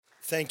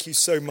Thank you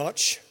so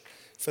much.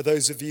 For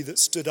those of you that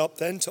stood up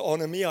then to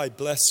honor me, I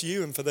bless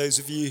you. And for those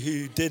of you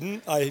who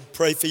didn't, I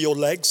pray for your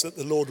legs that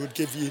the Lord would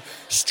give you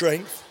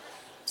strength.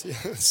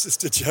 It's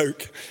just a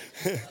joke.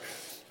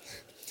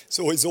 It's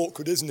always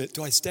awkward, isn't it?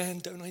 Do I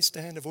stand? Don't I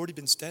stand? I've already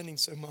been standing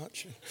so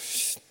much.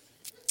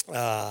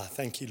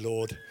 Thank you,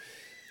 Lord.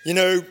 You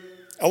know,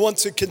 I want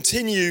to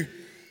continue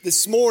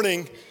this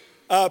morning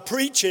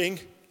preaching,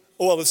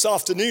 or this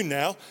afternoon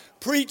now,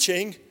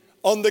 preaching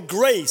on the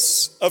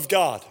grace of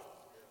God.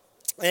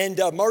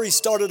 And Murray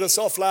started us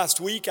off last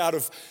week out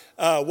of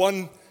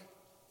 1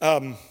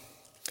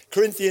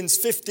 Corinthians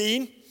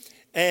 15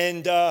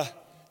 and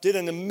did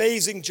an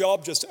amazing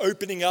job just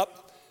opening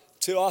up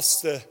to us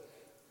the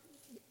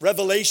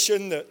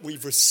revelation that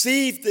we've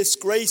received this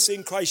grace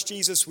in Christ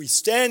Jesus. We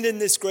stand in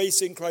this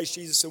grace in Christ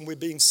Jesus, and we're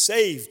being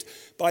saved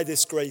by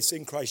this grace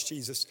in Christ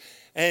Jesus.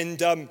 And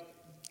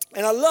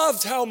I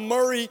loved how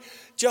Murray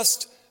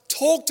just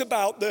talked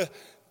about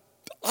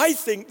I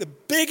think the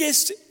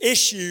biggest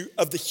issue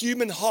of the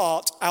human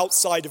heart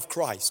outside of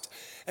Christ.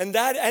 And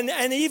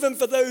even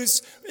for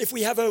those, if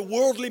we have a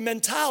worldly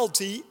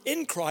mentality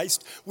in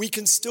Christ, we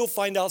can still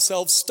find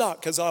ourselves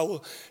stuck, as I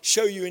will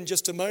show you in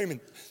just a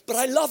moment. But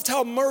I loved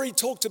how Murray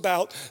talked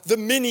about the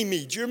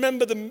mini-me. Do you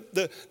remember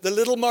the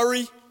little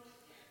Murray?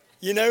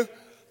 You know,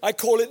 I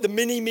call it the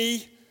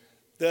mini-me.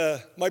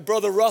 My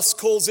brother Russ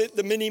calls it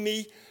the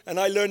mini-me, and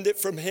I learned it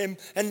from him.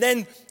 And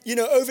then, you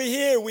know, over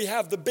here we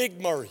have the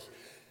big Murray.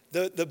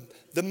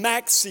 The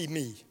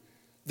maxi-me,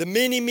 the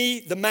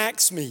mini-me, the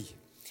max-me.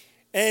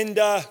 And,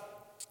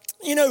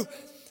 you know,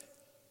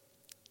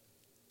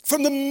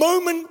 from the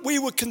moment we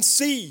were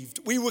conceived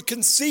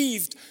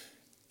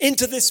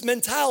into this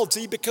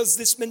mentality, because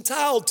this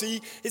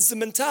mentality is the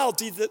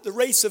mentality that the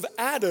race of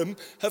Adam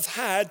have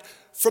had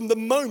from the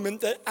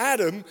moment that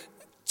Adam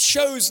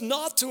chose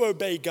not to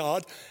obey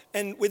God,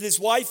 and with his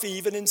wife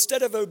Eve, and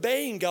instead of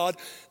obeying God,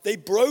 they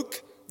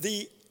broke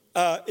the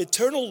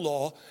eternal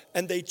law,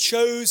 and they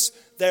chose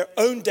their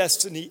own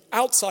destiny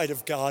outside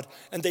of God,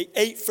 and they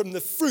ate from the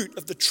fruit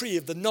of the tree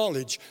of the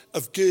knowledge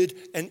of good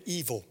and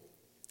evil.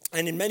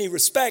 And in many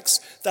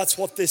respects, that's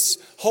what this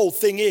whole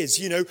thing is,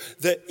 you know,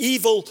 the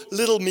evil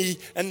little me,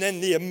 and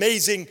then the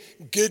amazing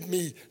good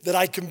me that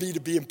I can be to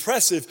be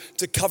impressive,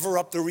 to cover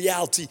up the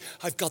reality.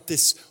 I've got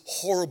this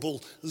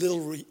horrible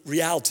little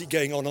reality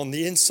going on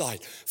the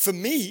inside. For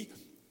me,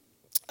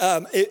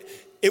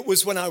 it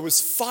was when I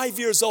was 5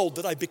 years old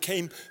that I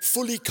became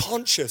fully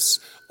conscious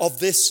of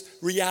this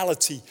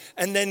reality,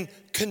 and then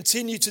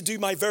continue to do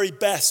my very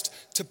best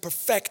to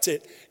perfect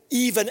it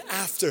even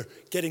after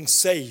getting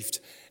saved.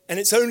 And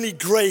it's only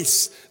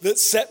grace that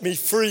set me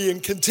free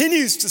and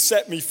continues to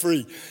set me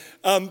free.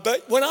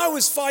 But when I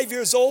was 5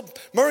 years old,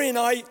 Murray and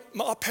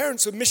our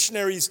parents were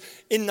missionaries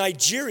in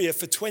Nigeria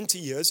for 20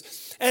 years.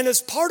 And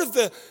as part of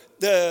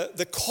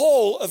the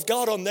call of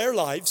God on their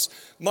lives,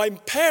 my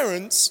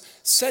parents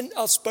sent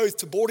us both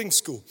to boarding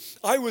school.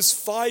 I was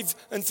 5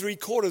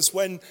 3/4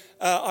 when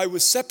I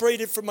was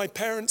separated from my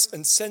parents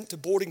and sent to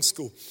boarding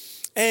school.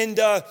 And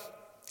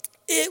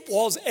it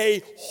was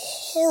a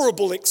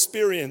horrible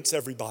experience,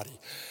 everybody.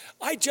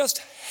 I just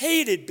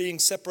hated being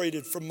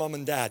separated from mom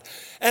and dad.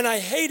 And I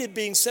hated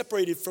being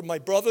separated from my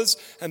brothers.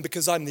 And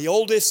because I'm the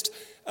oldest,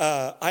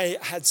 I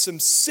had some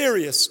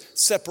serious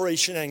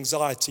separation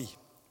anxiety.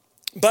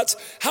 But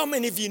how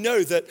many of you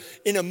know that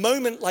in a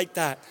moment like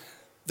that,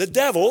 the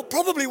devil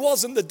probably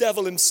wasn't the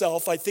devil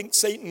himself. I think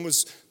Satan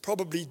was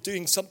probably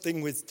doing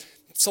something with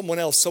someone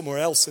else somewhere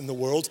else in the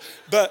world.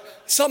 But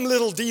some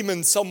little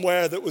demon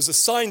somewhere that was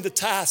assigned the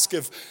task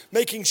of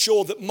making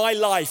sure that my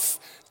life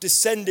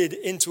descended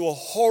into a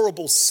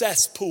horrible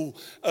cesspool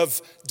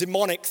of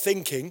demonic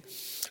thinking,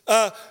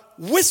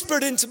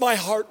 whispered into my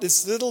heart,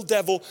 this little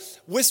devil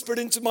whispered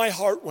into my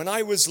heart when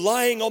I was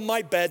lying on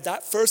my bed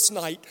that first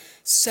night,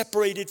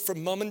 separated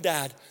from mom and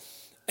dad,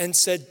 and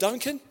said,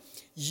 Duncan,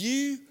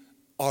 you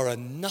are a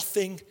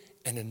nothing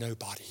and a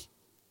nobody.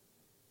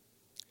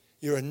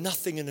 You're a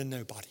nothing and a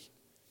nobody.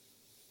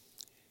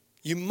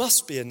 You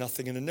must be a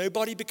nothing and a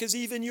nobody because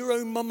even your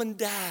own mom and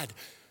dad,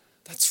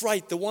 that's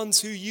right, the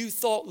ones who you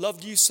thought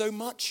loved you so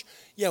much,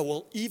 yeah,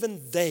 well,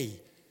 even they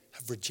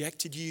have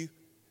rejected you,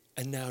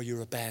 and now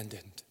you're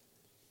abandoned.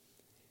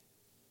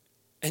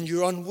 And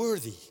you're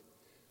unworthy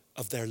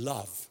of their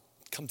love.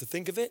 Come to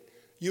think of it,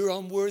 you're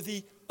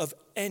unworthy of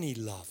any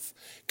love.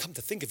 Come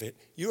to think of it,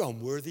 you're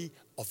unworthy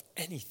of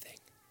anything.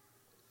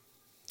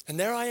 And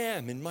there I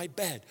am in my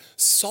bed,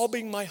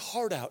 sobbing my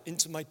heart out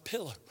into my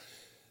pillow,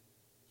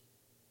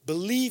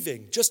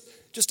 believing,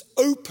 just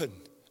open,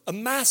 a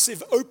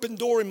massive open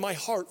door in my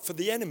heart for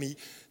the enemy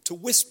to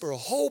whisper a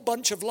whole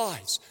bunch of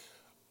lies.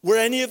 Were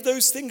any of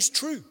those things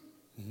true?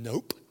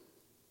 Nope.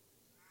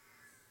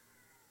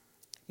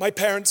 My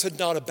parents had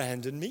not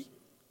abandoned me.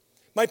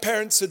 My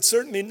parents had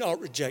certainly not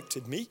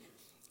rejected me.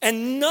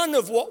 And none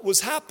of what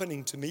was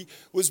happening to me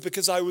was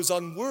because I was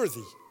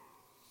unworthy.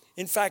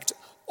 In fact,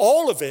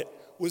 all of it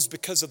was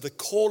because of the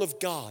call of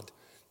God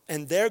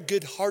and their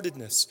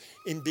good-heartedness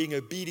in being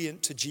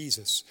obedient to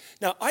Jesus.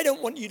 Now, I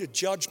don't want you to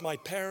judge my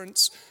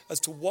parents as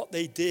to what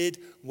they did,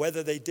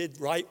 whether they did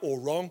right or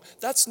wrong.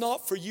 That's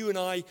not for you and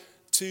I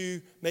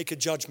to make a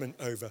judgment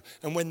over.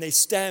 And when they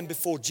stand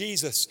before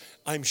Jesus,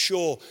 I'm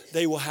sure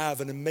they will have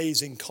an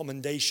amazing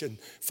commendation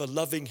for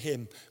loving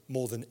him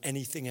more than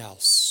anything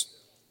else.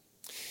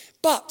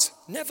 But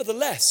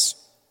nevertheless,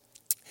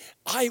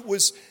 I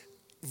was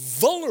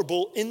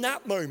vulnerable in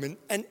that moment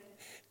and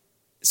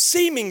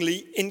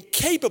seemingly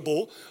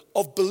incapable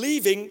of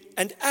believing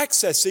and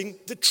accessing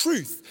the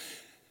truth.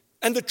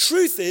 And the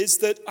truth is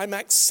that I'm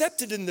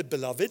accepted in the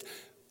beloved,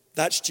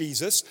 that's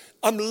Jesus.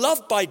 I'm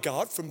loved by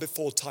God from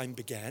before time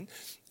began,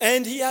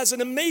 and he has an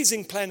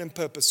amazing plan and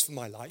purpose for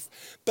my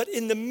life. But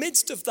in the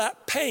midst of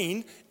that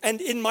pain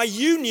and in my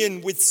union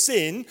with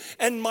sin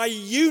and my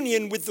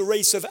union with the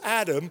race of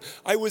Adam,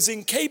 I was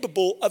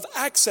incapable of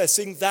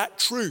accessing that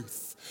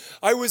truth.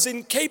 I was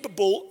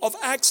incapable of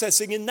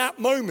accessing in that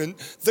moment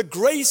the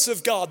grace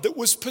of God that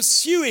was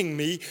pursuing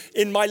me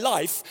in my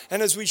life,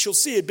 and as we shall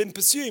see, had been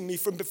pursuing me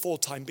from before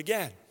time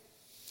began.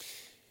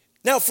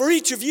 Now, for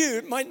each of you,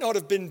 it might not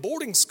have been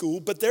boarding school,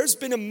 but there's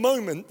been a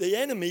moment the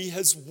enemy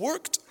has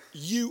worked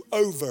you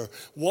over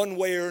one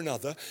way or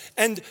another.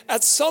 And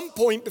at some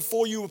point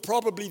before you were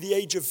probably the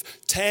age of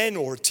 10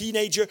 or a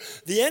teenager,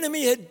 the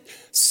enemy had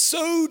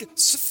sowed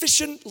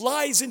sufficient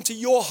lies into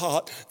your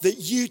heart that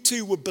you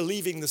too were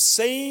believing the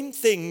same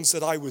things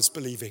that I was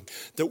believing.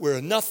 That we're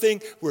a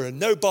nothing, we're a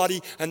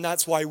nobody, and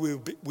that's why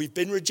we've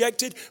been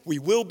rejected, we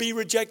will be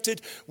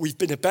rejected, we've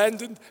been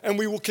abandoned, and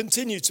we will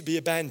continue to be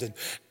abandoned.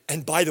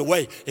 And by the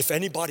way, if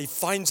anybody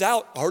finds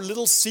out our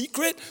little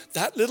secret,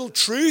 that little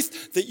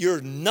truth that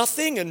you're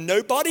nothing and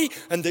nobody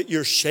and that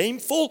you're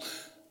shameful,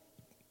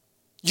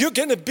 you're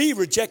going to be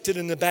rejected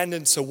and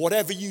abandoned. So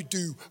whatever you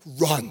do,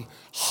 run,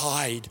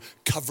 hide,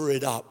 cover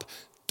it up.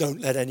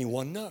 Don't let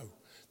anyone know.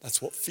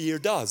 That's what fear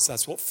does.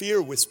 That's what fear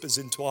whispers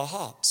into our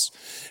hearts.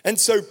 And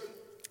so,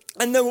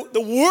 and the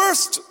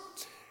worst,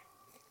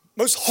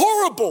 most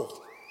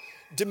horrible,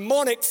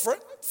 demonic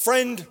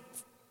friend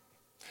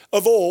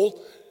of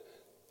all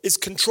is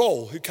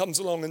control, who comes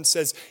along and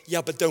says,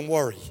 yeah, but don't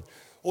worry.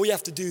 All you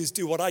have to do is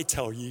do what I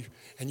tell you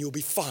and you'll be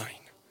fine.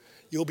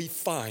 You'll be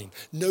fine.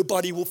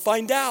 Nobody will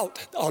find out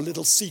our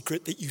little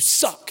secret that you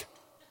suck.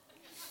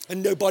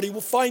 And nobody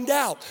will find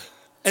out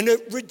and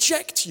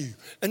reject you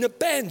and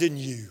abandon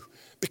you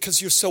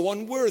because you're so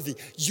unworthy.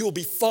 You'll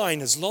be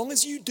fine as long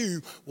as you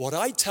do what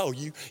I tell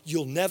you.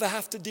 You'll never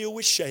have to deal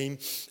with shame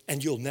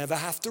and you'll never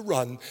have to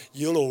run.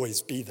 You'll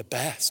always be the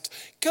best.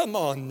 Come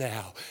on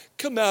now.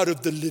 Come out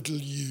of the little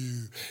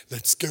you.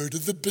 Let's go to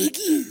the big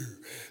you.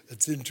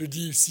 Let's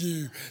introduce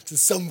you to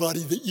somebody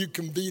that you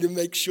can be to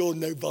make sure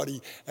nobody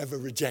ever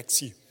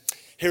rejects you.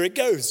 Here it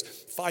goes.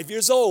 5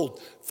 years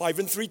old, 5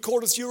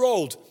 3/4 years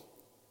old.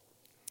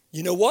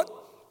 You know what?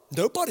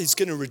 Nobody's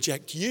going to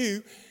reject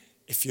you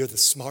if you're the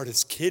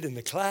smartest kid in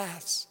the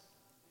class.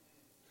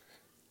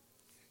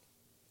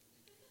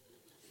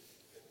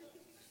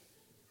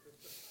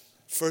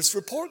 First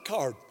report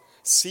card,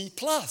 C+,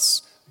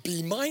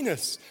 B-,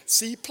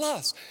 C+.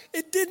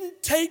 It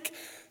didn't take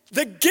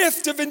the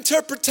gift of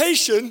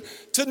interpretation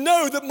to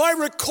know that my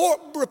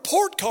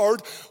report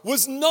card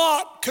was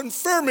not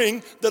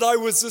confirming that I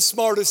was the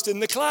smartest in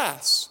the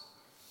class.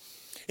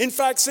 In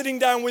fact, sitting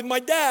down with my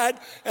dad,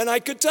 and I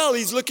could tell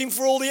he's looking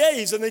for all the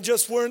A's and they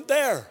just weren't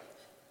there.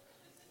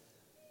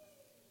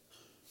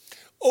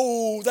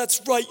 Oh,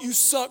 that's right, you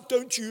suck,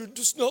 don't you? You're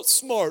just not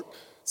smart,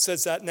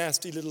 says that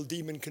nasty little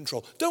demon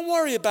control. Don't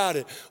worry about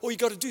it. All you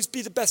got to do is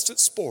be the best at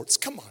sports.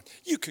 Come on,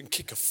 you can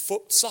kick a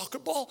soccer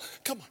ball.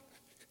 Come on.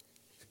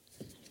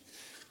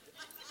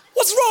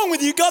 What's wrong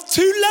with you? Got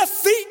 2 left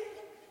feet?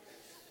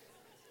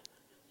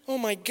 Oh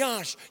my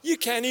gosh, you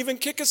can't even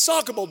kick a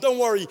soccer ball. Don't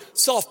worry,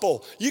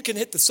 softball. You can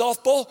hit the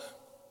softball.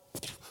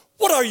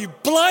 What are you,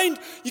 blind?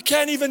 You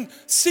can't even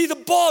see the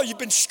ball. You've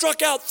been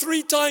struck out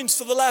 3 times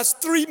for the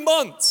last 3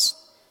 months.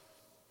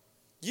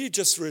 You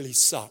just really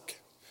suck.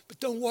 But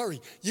don't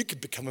worry, you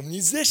could become a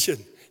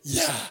musician.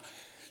 Yeah,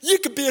 you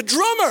could be a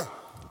drummer.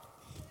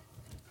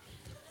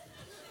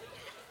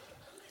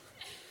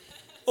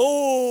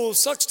 Oh,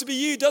 sucks to be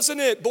you, doesn't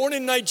it? Born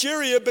in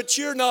Nigeria, but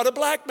you're not a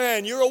black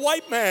man. You're a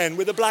white man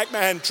with a black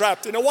man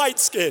trapped in a white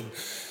skin.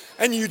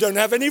 And you don't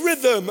have any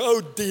rhythm.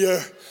 Oh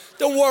dear.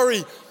 Don't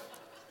worry.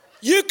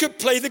 You could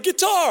play the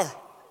guitar.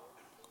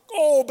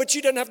 Oh, but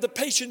you don't have the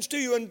patience, do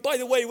you? And by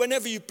the way,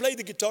 whenever you play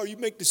the guitar, you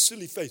make this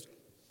silly face.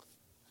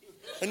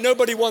 And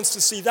nobody wants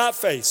to see that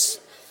face.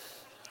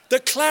 The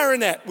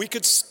clarinet, we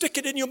could stick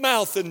it in your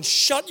mouth and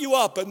shut you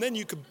up, and then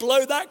you could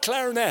blow that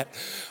clarinet.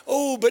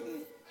 Oh, but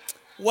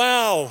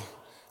wow,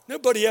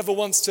 nobody ever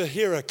wants to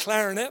hear a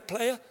clarinet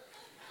player.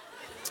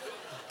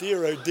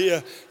 Dear, oh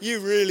dear, you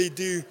really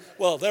do.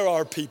 Well, there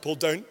are people,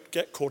 don't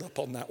get caught up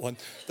on that one.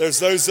 There's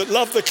those that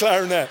love the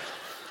clarinet.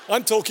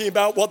 I'm talking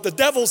about what the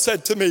devil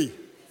said to me,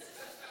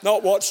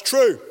 not what's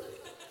true.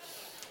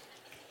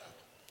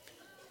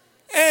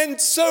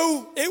 And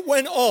so it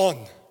went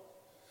on.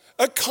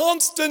 A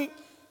constant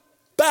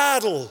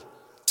battle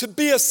to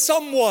be a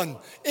someone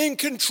in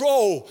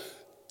control,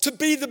 to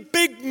be the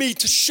big me,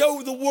 to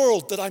show the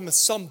world that I'm a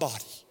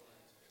somebody.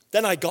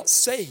 Then I got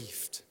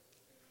saved.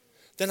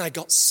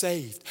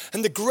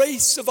 And the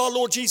grace of our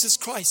Lord Jesus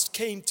Christ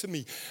came to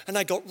me, and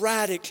I got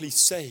radically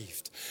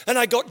saved. And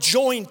I got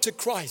joined to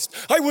Christ.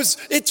 I was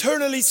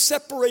eternally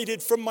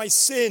separated from my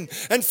sin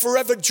and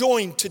forever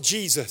joined to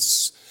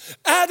Jesus.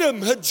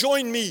 Adam had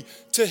joined me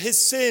to his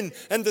sin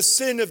and the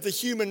sin of the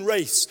human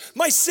race.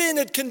 My sin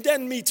had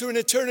condemned me to an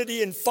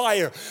eternity in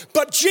fire.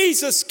 But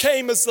Jesus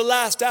came as the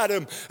last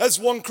Adam, as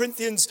 1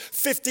 Corinthians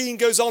 15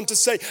 goes on to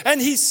say.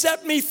 And he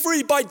set me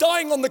free by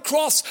dying on the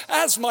cross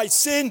as my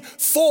sin,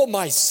 for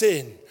my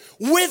sin,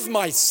 with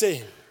my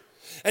sin.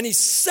 And he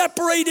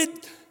separated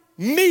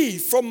me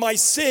from my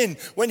sin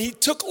when he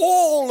took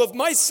all of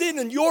my sin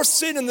and your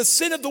sin and the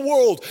sin of the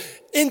world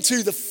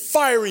into the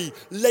fiery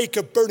lake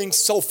of burning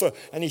sulfur,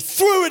 and he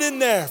threw it in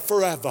there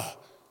forever.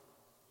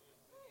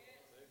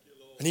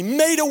 And he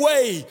made a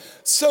way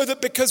so that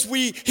because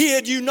he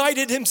had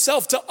united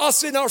himself to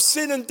us in our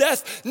sin and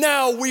death,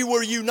 now we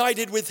were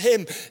united with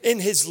him in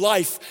his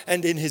life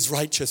and in his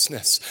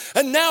righteousness.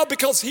 And now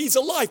because he's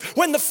alive,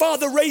 when the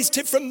Father raised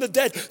him from the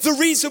dead, the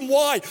reason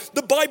why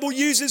the Bible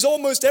uses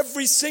almost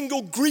every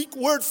single Greek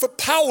word for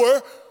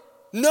power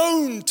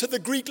known to the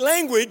Greek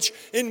language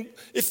in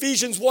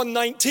Ephesians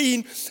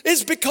 1:19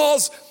 is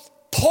because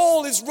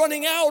Paul is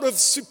running out of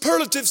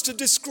superlatives to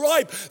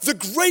describe the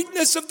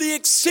greatness of the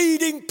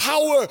exceeding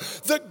power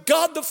that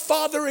God the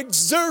Father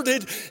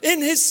exerted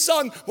in his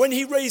Son when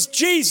he raised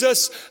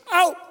Jesus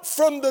out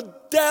from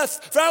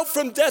death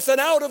and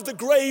out of the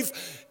grave,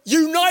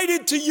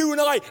 united to you and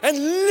I, and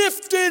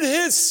lifted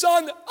his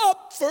Son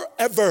up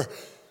forever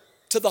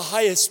to the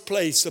highest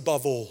place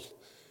above all.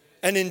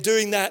 And in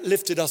doing that,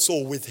 lifted us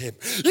all with him.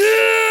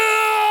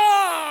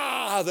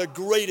 Yeah! The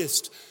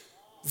greatest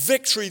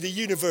victory the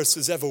universe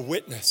has ever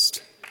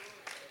witnessed.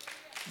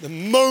 The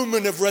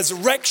moment of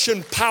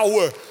resurrection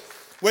power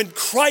when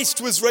Christ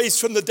was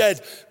raised from the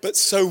dead, but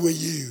so were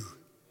you.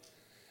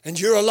 And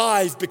you're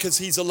alive because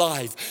he's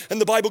alive. And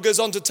the Bible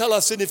goes on to tell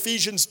us in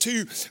Ephesians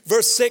 2,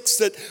 verse 6,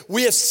 that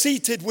we are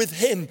seated with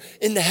him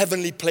in the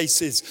heavenly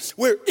places.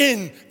 We're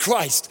in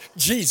Christ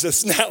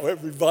Jesus now,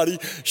 everybody.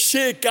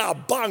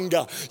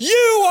 Shikabanga.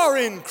 You are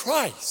in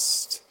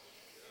Christ.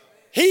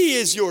 He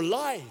is your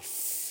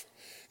life.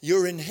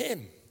 You're in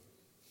him.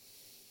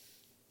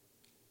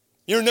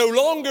 You're no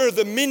longer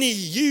the mini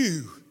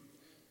you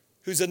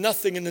who's a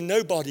nothing and a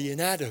nobody in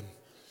Adam.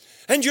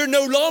 And you're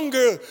no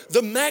longer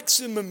the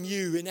maximum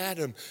you in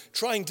Adam,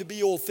 trying to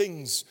be all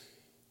things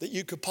that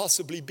you could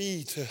possibly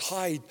be to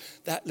hide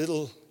that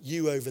little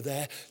you over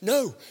there.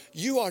 No,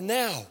 you are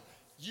now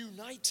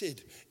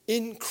united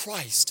in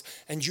Christ,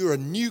 and you're a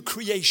new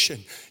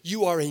creation.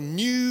 You are a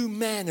new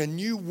man, a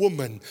new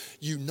woman,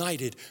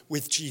 united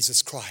with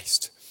Jesus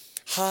Christ.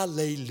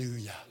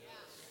 Hallelujah.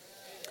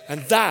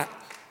 And that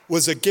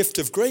was a gift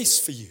of grace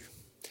for you.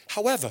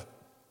 However,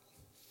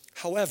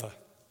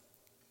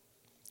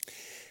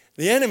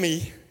 the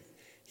enemy,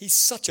 he's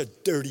such a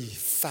dirty,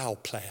 foul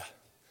player.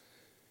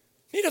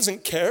 He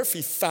doesn't care if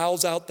he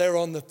fouls out there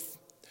on the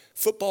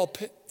football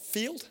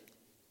field.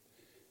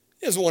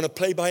 He doesn't want to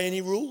play by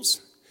any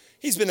rules.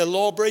 He's been a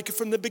lawbreaker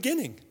from the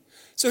beginning.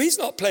 So he's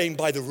not playing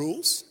by the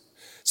rules.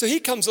 So he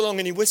comes along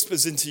and he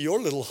whispers into your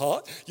little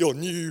heart, your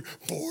new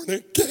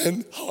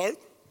born-again heart.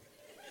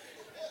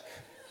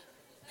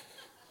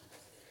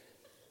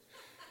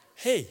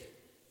 Hey,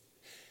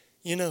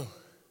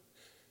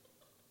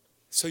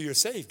 so you're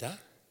saved, huh?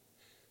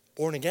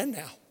 Born again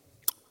now.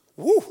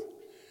 Woo!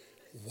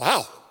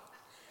 Wow.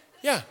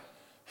 Yeah.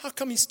 How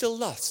come you still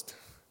lust?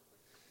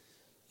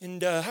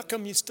 And how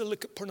come you still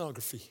look at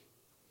pornography?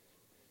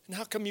 And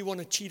how come you want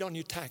to cheat on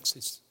your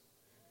taxes?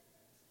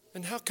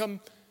 And how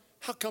come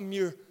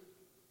you're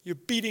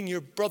beating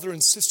your brother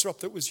and sister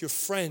up that was your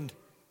friend?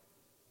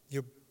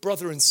 Your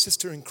brother and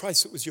sister in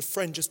Christ that was your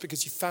friend just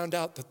because you found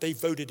out that they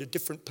voted a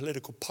different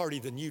political party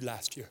than you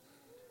last year.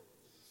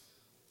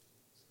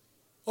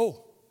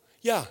 Oh,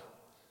 yeah,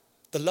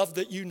 the love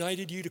that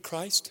united you to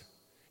Christ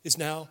is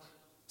now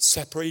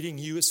separating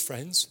you as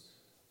friends.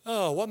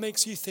 Oh, what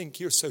makes you think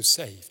you're so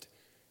saved?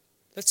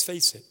 Let's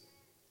face it,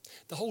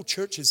 the whole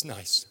church is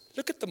nice.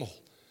 Look at them all.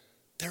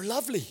 They're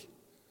lovely.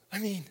 I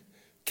mean,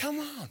 come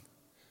on.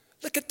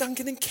 Look at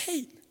Duncan and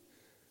Kate.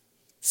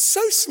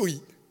 So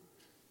sweet.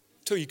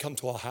 Till you come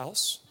to our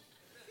house,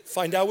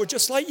 find out we're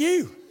just like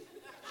you.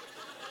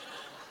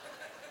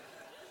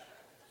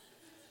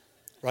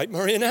 Right,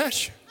 Murray and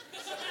Ash?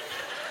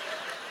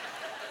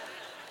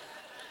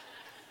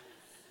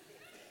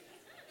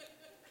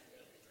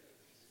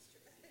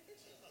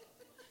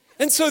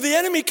 And so the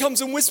enemy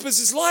comes and whispers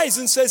his lies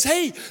and says,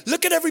 hey,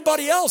 look at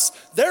everybody else.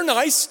 They're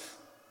nice,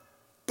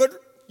 but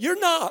you're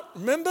not.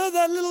 Remember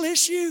that little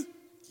issue?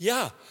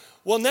 Yeah.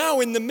 Well, now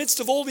in the midst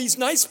of all these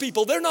nice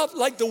people, they're not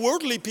like the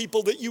worldly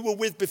people that you were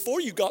with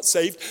before you got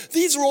saved.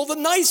 These are all the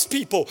nice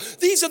people.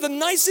 These are the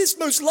nicest,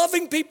 most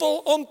loving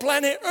people on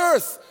planet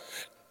Earth.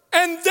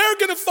 And they're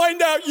going to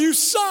find out you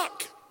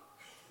suck.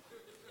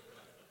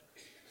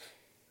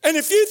 And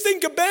if you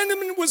think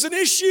abandonment was an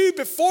issue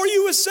before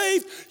you were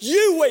saved,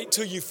 you wait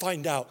till you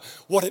find out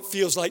what it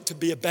feels like to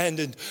be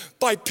abandoned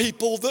by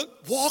people that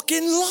walk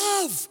in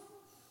love.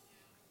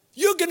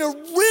 You're going to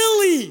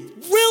really,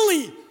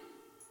 really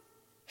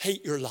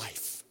hate your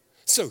life.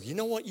 So you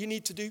know what you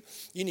need to do?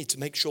 You need to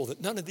make sure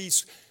that none of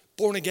these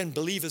born-again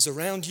believers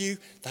around you,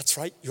 that's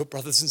right, your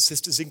brothers and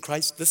sisters in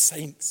Christ, the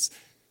saints,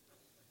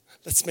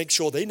 let's make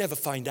sure they never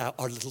find out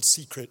our little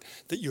secret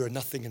that you're a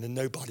nothing and a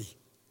nobody.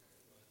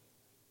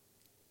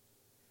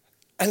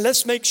 And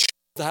let's make sure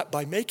that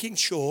by making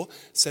sure,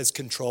 says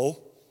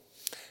Control,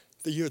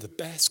 that you're the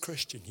best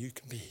Christian you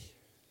can be.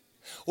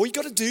 All you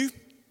got to do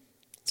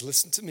is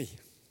listen to me.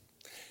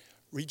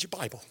 Read your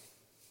Bible.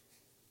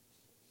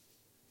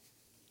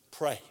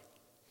 Pray.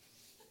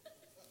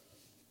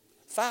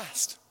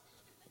 Fast.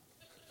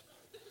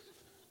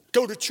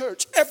 Go to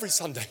church every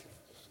Sunday.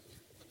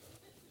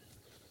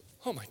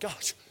 Oh my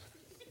gosh.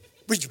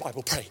 Read your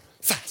Bible, pray.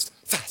 Fast,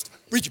 fast.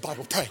 Read your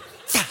Bible, pray.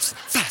 Fast,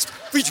 fast.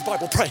 Read your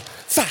Bible, pray.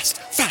 Fast,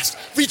 fast.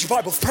 Read your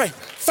Bible, pray.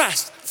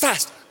 Fast,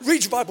 fast.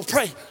 Read your Bible,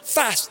 pray.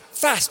 Fast,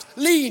 fast.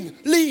 Lean,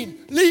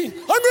 lean, lean.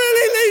 I'm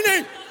really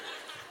leaning.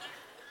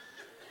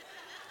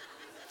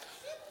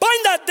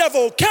 Bind that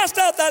devil. Cast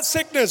out that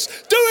sickness.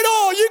 Do it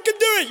all. You can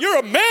do it. You're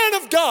a man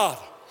of God.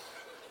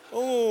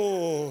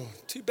 Oh,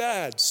 too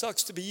bad.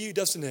 Sucks to be you,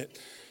 doesn't it?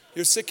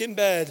 You're sick in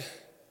bed.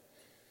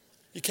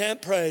 You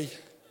can't pray.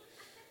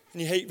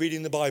 And you hate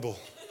reading the Bible.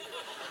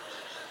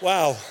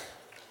 Wow.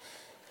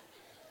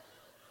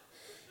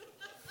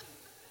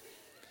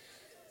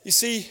 You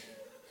see,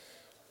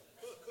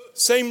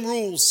 same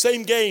rules,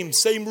 same game,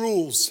 same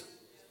rules.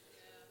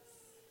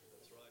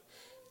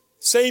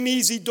 Same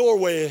easy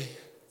doorway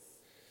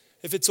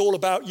if it's all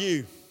about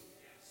you.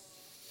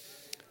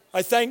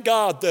 I thank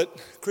God that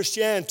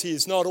Christianity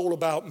is not all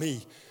about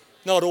me,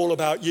 not all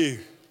about you.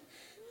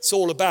 It's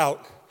all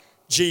about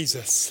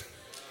Jesus.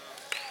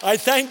 I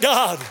thank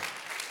God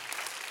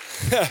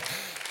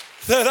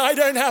that I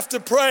don't have to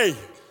pray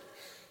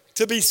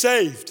to be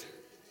saved.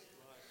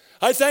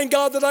 I thank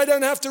God that I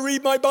don't have to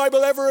read my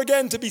Bible ever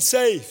again to be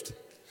saved.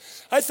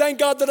 I thank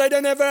God that I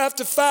don't ever have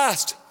to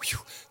fast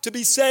to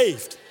be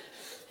saved.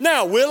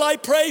 Now, will I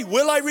pray?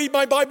 Will I read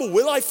my Bible?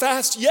 Will I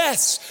fast?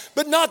 Yes,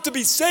 but not to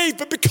be saved,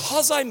 but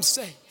because I'm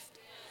saved.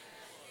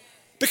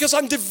 Because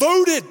I'm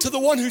devoted to the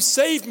one who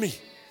saved me.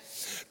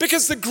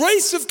 Because the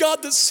grace of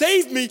God that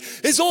saved me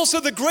is also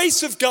the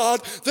grace of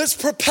God that's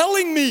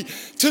propelling me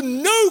to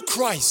know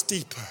Christ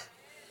deeper.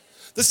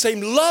 The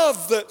same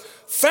love that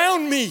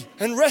found me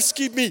and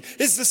rescued me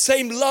is the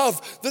same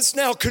love that's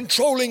now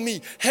controlling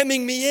me,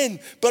 hemming me in,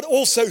 but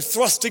also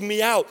thrusting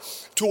me out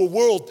to a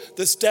world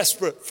that's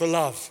desperate for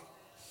love.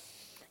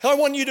 I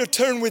want you to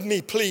turn with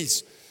me,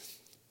 please,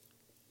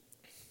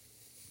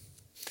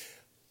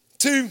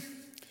 to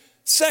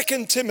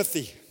 2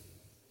 Timothy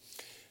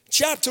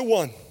chapter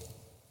 1.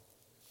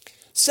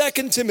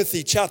 2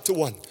 Timothy chapter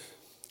 1.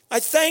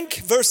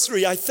 Verse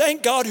 3, I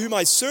thank God whom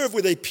I serve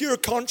with a pure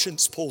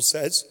conscience, Paul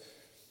says.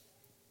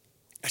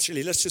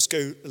 Actually, let's just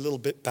go a little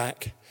bit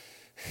back.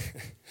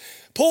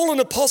 Paul,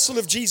 an apostle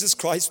of Jesus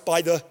Christ,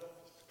 by the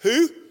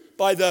who?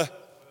 By the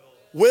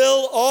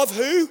will of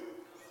who?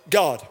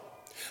 God.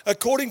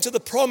 According to the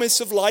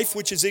promise of life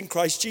which is in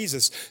Christ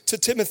Jesus, to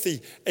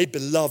Timothy, a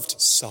beloved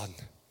son.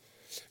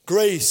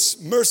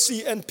 Grace,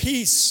 mercy, and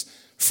peace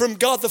from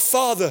God the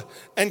Father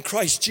and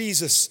Christ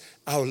Jesus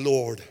our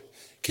Lord.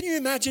 Can you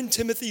imagine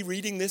Timothy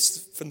reading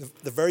this from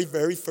the very,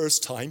 very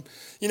first time?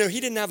 You know,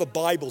 he didn't have a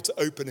Bible to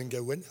open and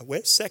go,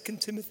 where's 2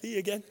 Timothy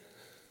again?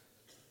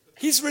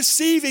 He's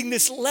receiving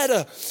this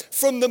letter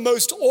from the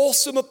most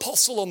awesome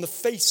apostle on the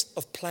face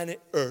of planet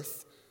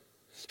Earth,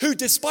 who,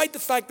 despite the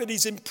fact that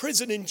he's in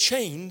prison in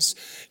chains,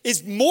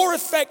 is more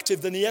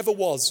effective than he ever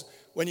was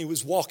when he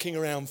was walking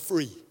around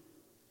free.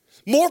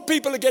 More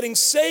people are getting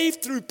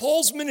saved through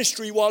Paul's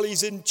ministry while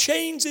he's in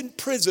chains in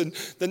prison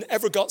than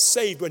ever got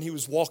saved when he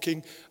was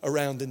walking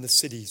around in the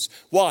cities.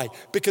 Why?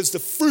 Because the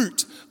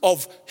fruit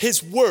of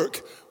his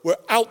work were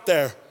out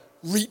there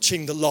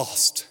reaching the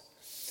lost.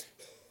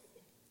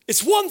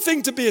 It's one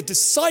thing to be a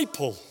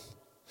disciple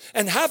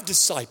and have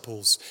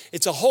disciples.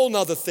 It's a whole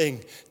nother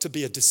thing to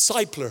be a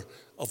discipler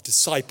of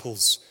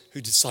disciples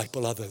who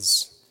disciple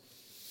others.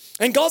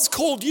 And God's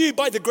called you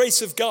by the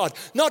grace of God,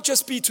 not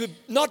just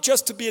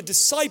to be a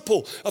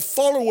disciple, a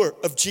follower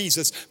of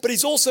Jesus, but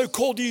he's also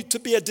called you to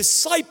be a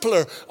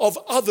discipler of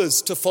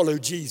others to follow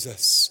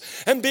Jesus.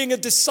 And being a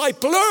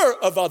discipler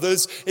of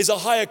others is a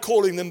higher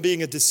calling than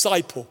being a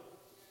disciple.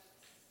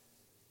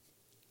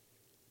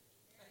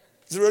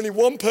 Is there only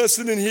one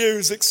person in here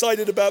who's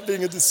excited about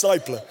being a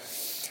discipler?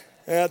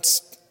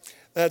 That's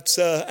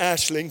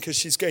Aisling, because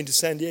she's going to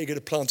San Diego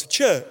to plant a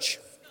church.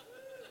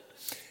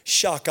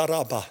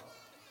 Shakaraba.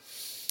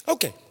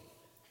 Okay.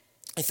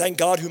 I thank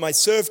God whom I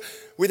serve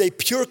with a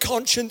pure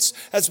conscience,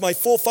 as my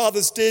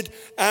forefathers did,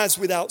 as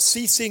without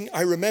ceasing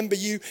I remember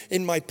you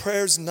in my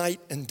prayers night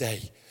and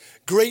day.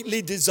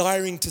 greatly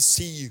desiring to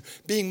see you,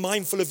 being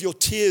mindful of your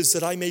tears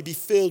that I may be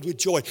filled with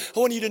joy. I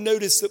want you to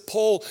notice that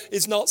Paul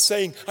is not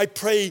saying, I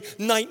pray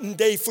night and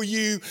day for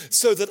you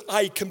so that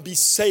I can be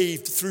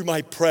saved through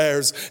my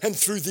prayers and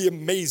through the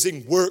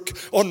amazing work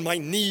on my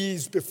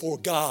knees before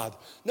God.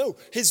 No,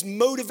 his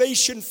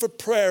motivation for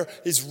prayer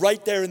is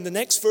right there in the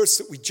next verse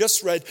that we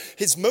just read.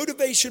 His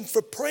motivation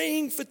for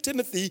praying for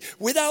Timothy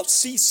without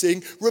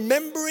ceasing,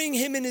 remembering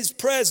him in his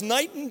prayers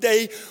night and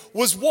day,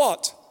 was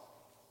what?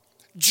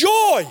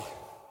 Joy,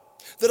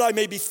 that I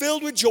may be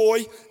filled with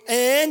joy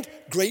and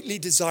greatly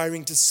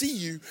desiring to see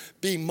you,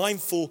 being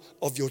mindful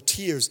of your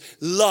tears.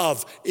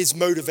 Love is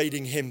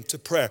motivating him to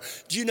prayer.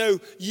 Do you know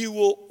you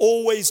will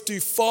always do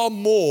far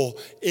more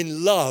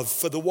in love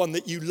for the one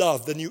that you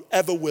love than you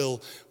ever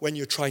will when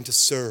you're trying to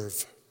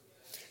serve?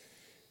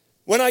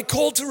 When I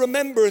call to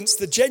remembrance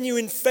the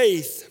genuine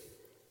faith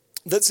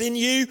that's in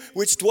you,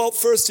 which dwelt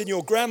first in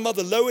your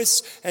grandmother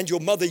Lois and your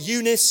mother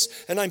Eunice,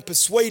 and I'm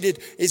persuaded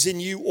is in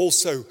you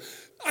also.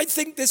 I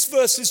think this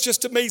verse is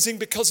just amazing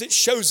because it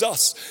shows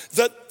us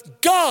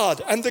that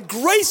God and the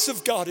grace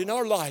of God in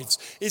our lives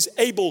is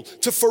able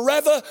to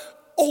forever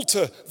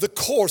alter the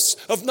course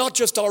of not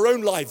just our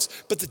own lives,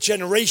 but the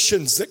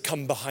generations that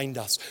come behind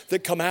us,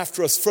 that come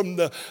after us from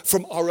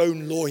our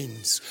own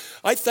loins.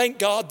 I thank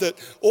God that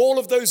all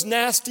of those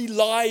nasty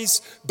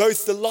lies,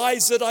 both the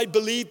lies that I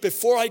believed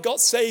before I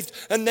got saved,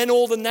 and then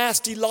all the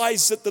nasty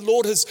lies that the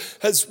Lord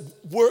has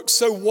worked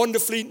so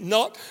wonderfully,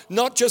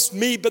 not just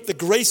me, but the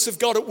grace of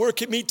God at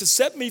work in me to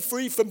set me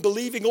free from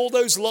believing all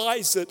those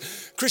lies that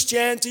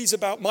Christianity is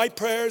about my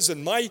prayers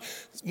and my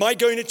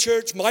going to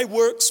church, my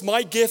works,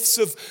 my gifts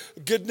of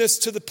goodness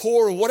to the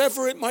poor, or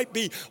whatever it might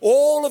be.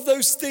 All of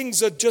those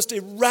things are just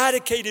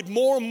eradicated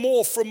more and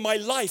more from my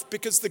life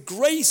because the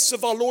grace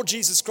of our Lord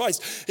Jesus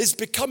Christ is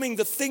becoming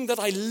the thing that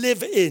I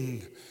live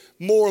in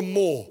more and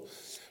more.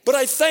 But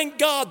I thank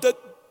God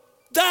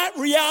that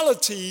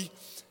reality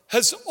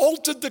has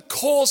altered the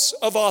course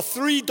of our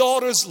three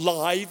daughters'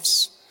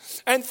 lives,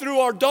 and through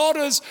our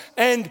daughters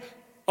and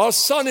our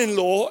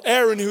son-in-law,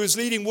 Aaron, who is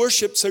leading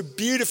worship so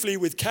beautifully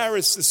with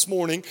Karis this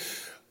morning,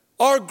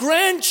 our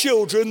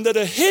grandchildren that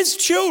are his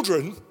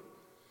children,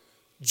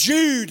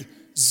 Jude,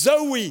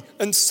 Zoe,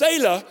 and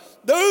Selah,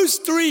 those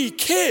three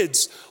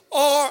kids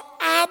are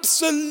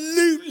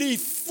absolutely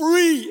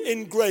free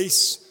in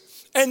grace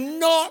and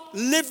not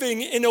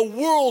living in a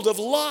world of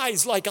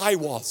lies like I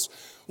was.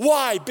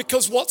 Why?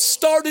 Because what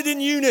started in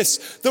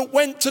Eunice that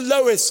went to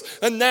Lois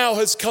and now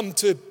has come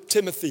to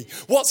Timothy.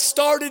 What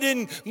started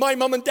in my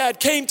mom and dad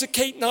came to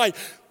Kate and I,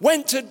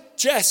 went to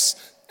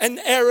Jess and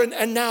Aaron,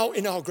 and now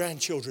in our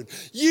grandchildren.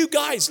 You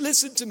guys,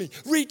 listen to me.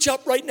 Reach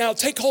up right now.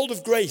 Take hold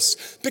of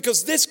grace,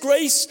 because this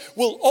grace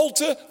will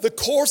alter the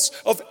course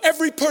of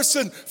every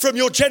person from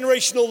your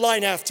generational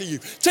line after you.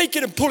 Take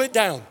it and pull it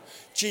down. In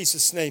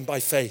Jesus' name, by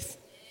faith.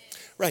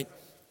 Right.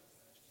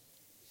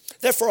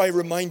 Therefore, I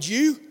remind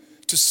you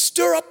to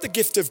stir up the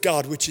gift of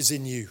God which is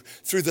in you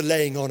through the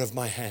laying on of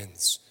my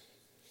hands.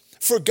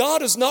 For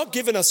God has not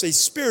given us a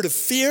spirit of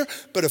fear,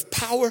 but of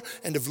power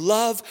and of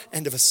love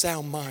and of a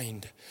sound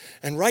mind.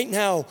 And right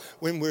now,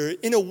 when we're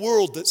in a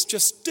world that's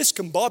just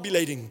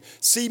discombobulating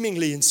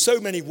seemingly in so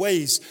many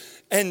ways,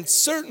 and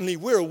certainly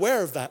we're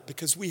aware of that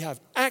because we have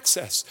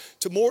access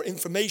to more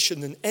information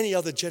than any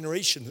other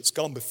generation that's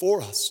gone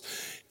before us,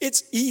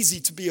 it's easy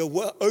to be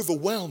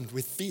overwhelmed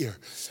with fear.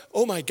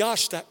 Oh my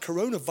gosh, that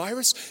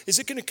coronavirus, is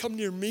it going to come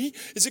near me?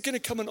 Is it going to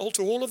come and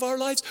alter all of our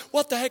lives?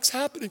 What the heck's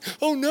happening?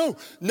 Oh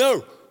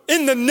no.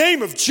 In the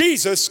name of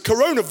Jesus,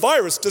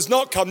 coronavirus does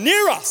not come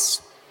near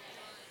us.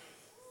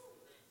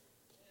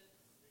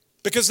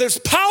 Because there's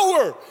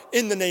power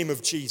in the name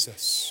of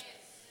Jesus.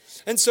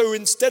 And so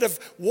instead of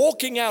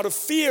walking out of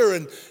fear,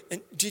 and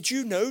did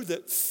you know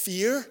that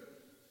fear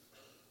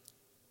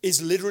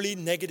is literally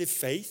negative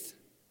faith?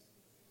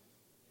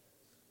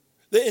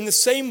 That in the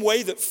same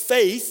way that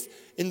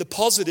faith in the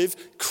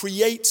positive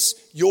creates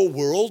your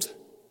world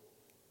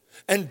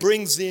and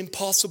brings the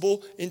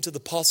impossible into the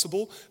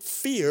possible,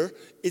 fear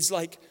is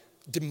like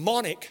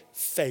demonic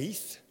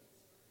faith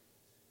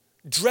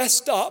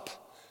dressed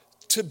up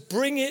to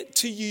bring it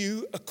to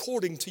you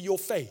according to your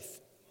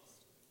faith.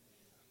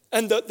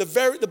 And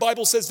the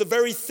Bible says the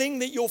very thing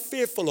that you're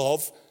fearful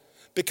of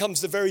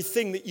becomes the very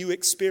thing that you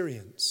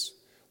experience.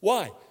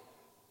 Why?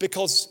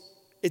 Because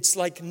it's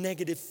like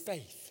negative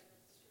faith.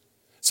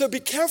 So be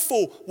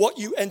careful what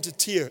you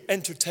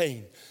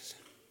entertain.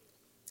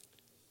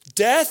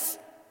 Death,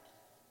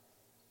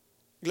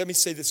 let me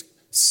say this,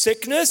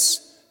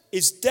 sickness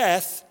is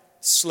death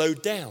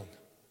slowed down.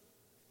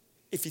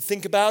 If you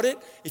think about it,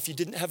 if you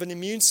didn't have an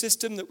immune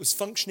system that was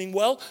functioning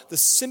well, the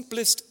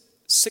simplest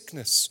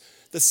sickness,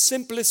 the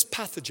simplest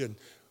pathogen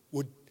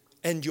would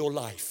end your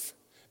life,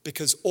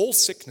 because all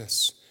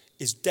sickness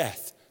is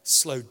death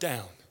slowed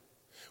down.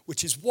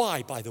 Which is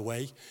why, by the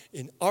way,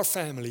 in our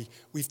family,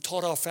 we've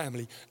taught our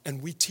family,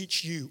 and we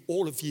teach you,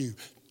 all of you,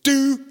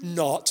 do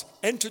not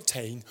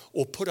entertain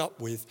or put up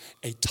with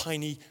a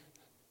tiny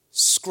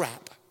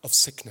scrap of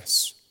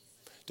sickness.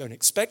 Don't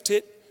expect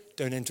it,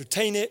 don't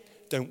entertain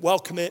it, don't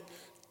welcome it.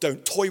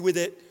 Don't toy with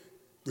it.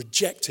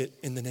 Reject it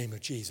in the name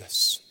of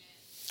Jesus.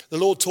 The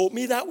Lord taught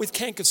me that with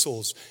canker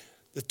sores.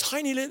 The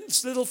tiny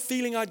little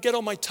feeling I'd get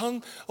on my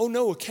tongue, oh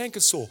no, a canker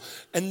sore.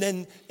 And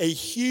then a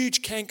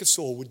huge canker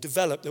sore would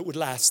develop that would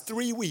last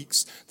 3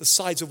 weeks, the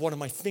size of one of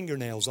my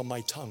fingernails on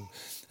my tongue.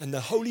 And the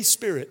Holy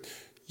Spirit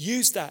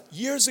used that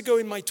years ago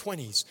in my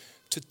 20s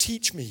to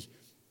teach me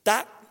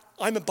that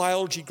I'm a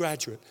biology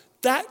graduate.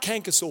 That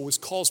canker sore was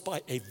caused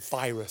by a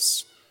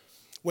virus.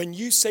 When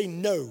you say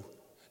no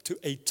to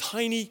a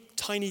tiny,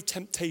 tiny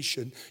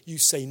temptation, you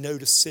say no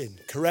to sin,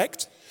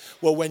 correct?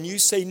 Well, when you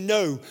say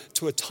no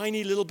to a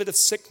tiny little bit of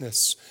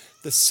sickness,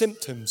 the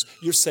symptoms,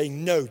 you're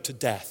saying no to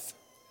death.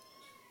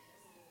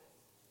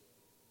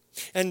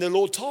 And the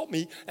Lord taught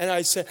me, and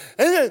I said,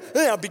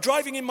 I'll be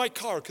driving in my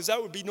car, because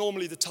that would be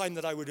normally the time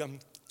that I would, oh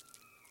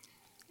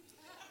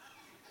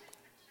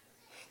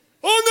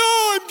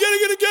no, I'm getting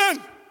it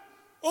again.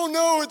 Oh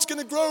no, it's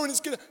going to grow, and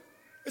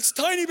it's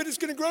tiny, but it's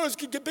going to grow, it's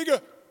going to get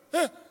bigger.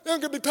 I'm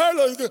going to be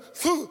paralyzed. I'm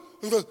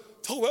going to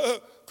talk about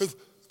it, because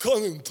I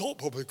can't even talk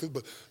properly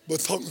because my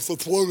tongue is so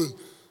swollen.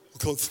 I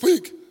can't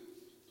speak.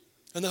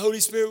 And the Holy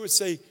Spirit would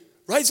say,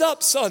 rise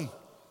up, son.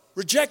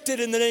 Reject it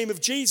in the name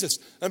of Jesus.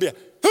 And be like,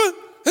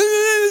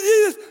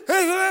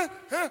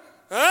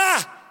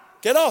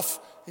 get off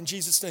in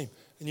Jesus' name.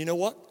 And you know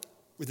what?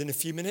 Within a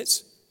few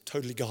minutes,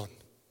 totally gone.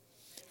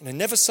 And I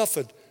never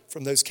suffered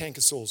from those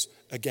canker sores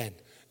again.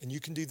 And you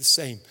can do the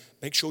same.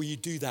 Make sure you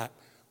do that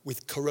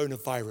with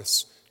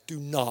coronavirus. Do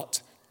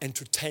not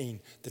entertain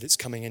that it's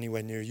coming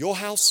anywhere near your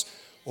house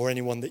or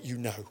anyone that you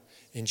know,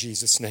 in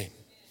Jesus' name.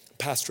 I'm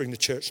pastoring the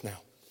church now.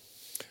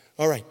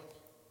 All right.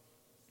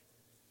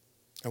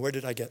 And where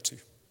did I get to?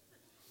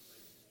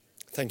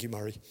 Thank you,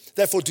 Murray.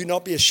 Therefore, do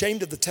not be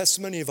ashamed of the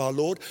testimony of our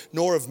Lord,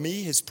 nor of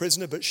me, his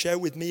prisoner, but share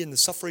with me in the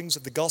sufferings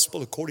of the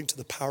gospel according to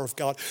the power of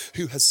God,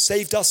 who has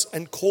saved us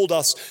and called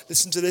us.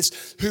 Listen to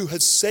this. Who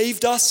has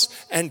saved us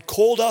and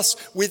called us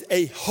with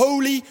a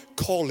holy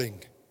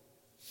calling.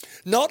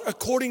 Not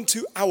according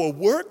to our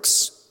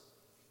works,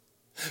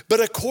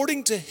 but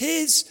according to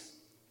his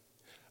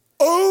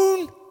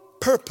own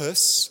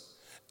purpose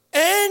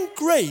and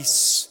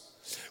grace,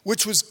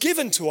 which was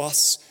given to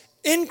us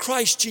in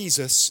Christ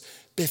Jesus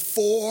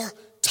before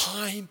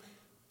time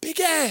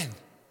began,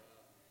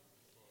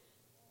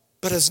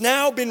 but has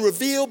now been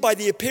revealed by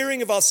the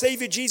appearing of our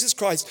Savior Jesus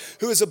Christ,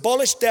 who has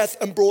abolished death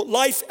and brought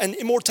life and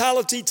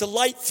immortality to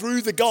light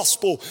through the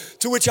gospel,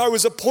 to which I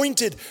was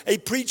appointed a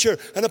preacher,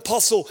 an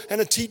apostle,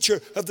 and a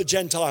teacher of the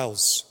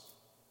Gentiles.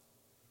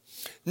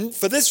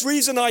 For this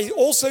reason I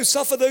also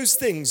suffer those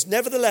things.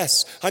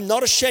 Nevertheless, I'm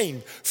not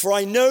ashamed, for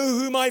I know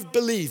whom I've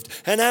believed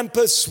and am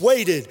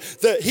persuaded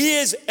that he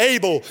is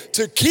able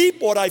to keep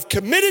what I've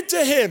committed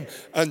to him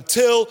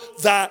until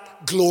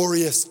that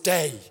glorious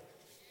day.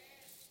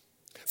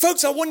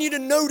 Folks, I want you to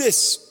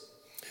notice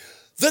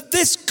that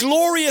this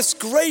glorious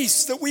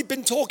grace that we've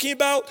been talking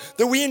about,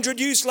 that we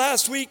introduced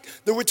last week,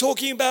 that we're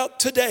talking about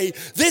today,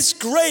 this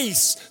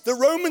grace, the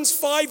Romans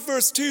 5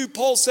 verse 2,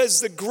 Paul says,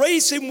 the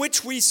grace in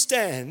which we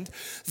stand,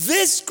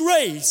 this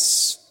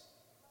grace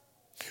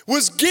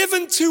was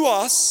given to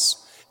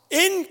us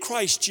in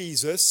Christ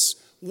Jesus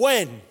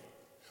when?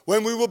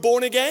 When we were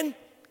born again?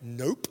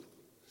 Nope.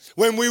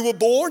 When we were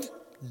born?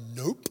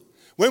 Nope.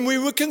 When we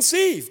were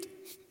conceived?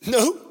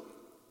 Nope.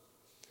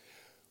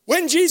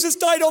 When Jesus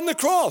died on the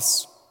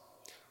cross?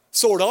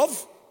 Sort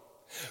of.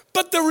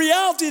 But the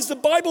reality is the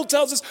Bible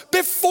tells us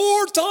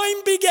before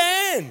time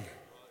began.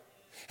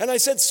 And I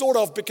said sort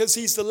of because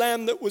he's the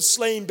lamb that was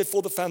slain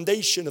before the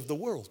foundation of the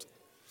world.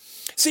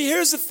 See,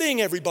 here's the thing,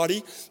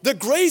 everybody. The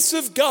grace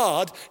of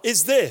God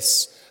is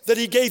this, that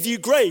he gave you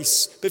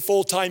grace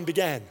before time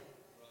began.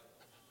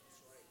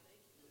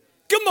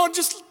 Come on,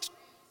 just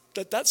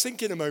let that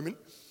sink in a moment.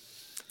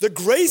 The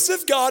grace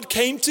of God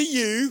came to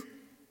you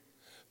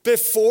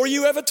before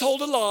you ever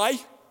told a lie.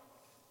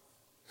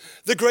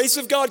 The grace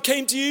of God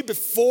came to you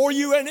before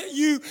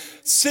you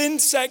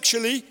sinned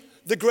sexually.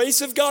 The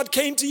grace of God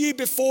came to you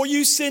before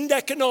you sinned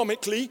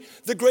economically.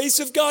 The grace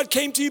of God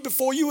came to you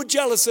before you were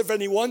jealous of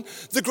anyone.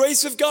 The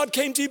grace of God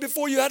came to you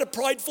before you had a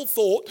prideful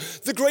thought.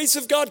 The grace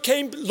of God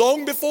came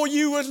long before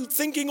you were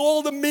thinking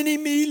all the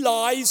mini-me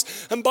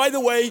lies. And by the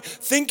way,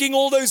 thinking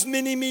all those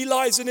mini-me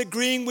lies and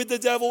agreeing with the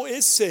devil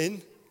is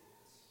sin.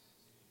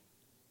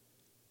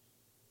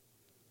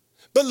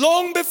 But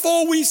long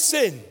before we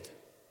sinned,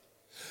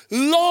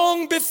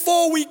 long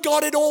before we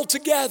got it all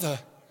together,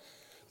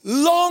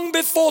 long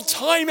before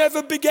time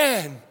ever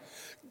began,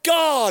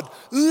 God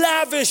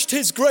lavished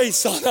his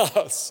grace on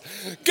us.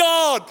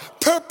 God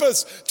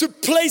purposed to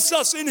place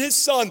us in his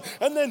Son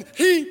and then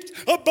heaped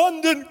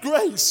abundant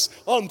grace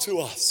onto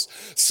us.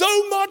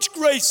 So much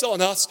grace on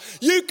us,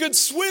 you could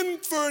swim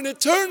for an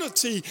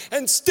eternity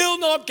and still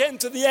not get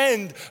to the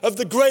end of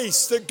the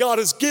grace that God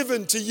has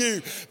given to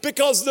you,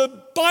 because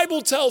the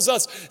Bible tells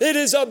us it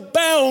is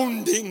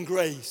abounding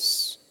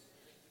grace.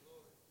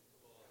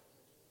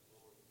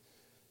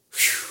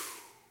 Whew.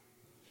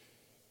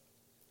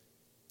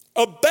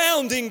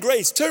 Abounding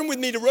grace. Turn with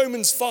me to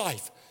Romans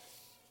 5.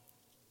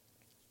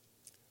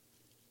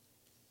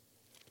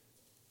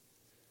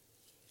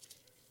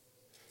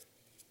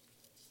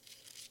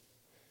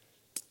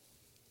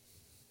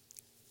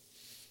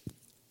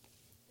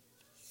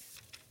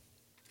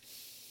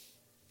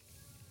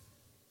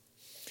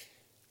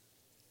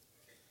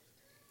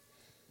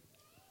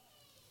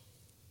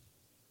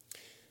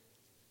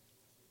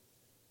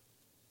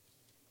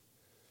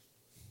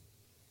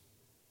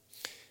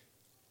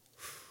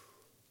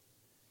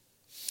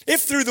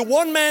 If through the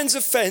one man's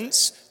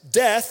offense,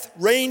 death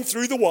reigned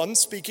through the one,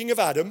 speaking of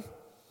Adam,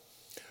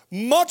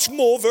 much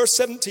more, verse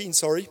 17,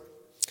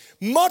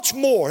 much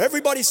more,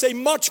 everybody say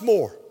much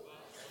more.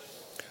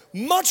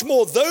 Much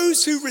more,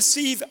 those who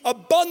receive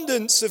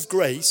abundance of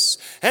grace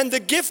and the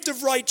gift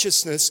of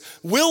righteousness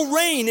will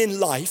reign in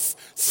life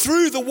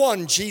through the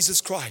one,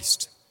 Jesus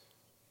Christ.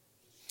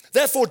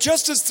 Therefore,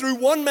 just as through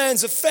one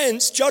man's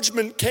offense,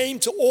 judgment came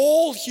to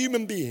all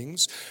human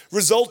beings,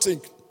 resulting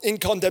in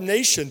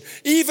condemnation,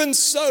 even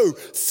so,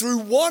 through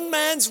one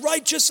man's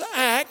righteous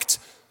act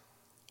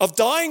of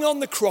dying on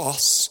the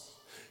cross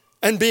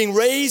and being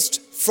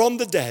raised from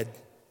the dead,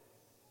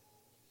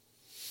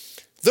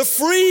 the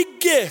free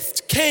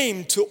gift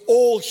came to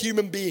all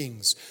human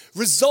beings,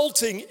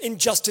 resulting in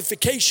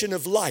justification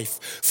of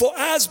life. For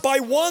as by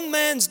one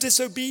man's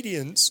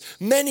disobedience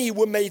many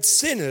were made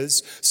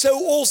sinners, so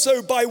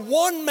also by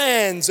one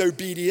man's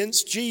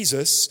obedience,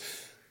 Jesus,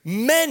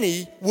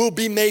 many will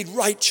be made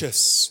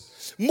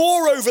righteous.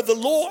 Moreover, the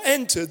law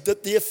entered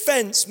that the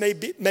offense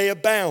may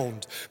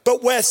abound.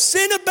 But where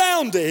sin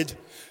abounded,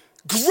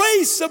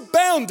 grace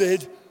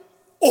abounded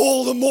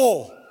all the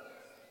more.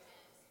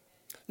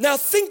 Now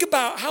think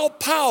about how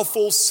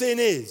powerful sin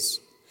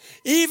is.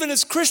 Even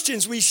as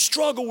Christians, we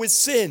struggle with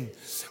sin.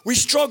 We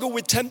struggle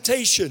with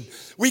temptation.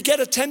 We get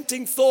a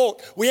tempting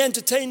thought. We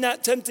entertain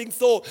that tempting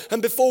thought.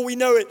 And before we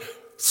know it,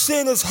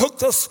 sin has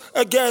hooked us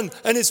again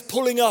and is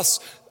pulling us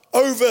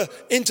over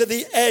into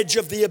the edge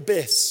of the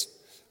abyss.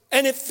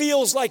 And it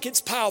feels like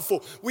it's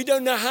powerful. We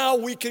don't know how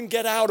we can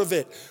get out of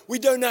it. We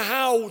don't know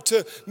how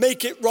to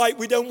make it right.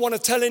 We don't want to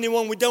tell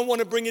anyone. We don't want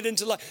to bring it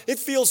into light. It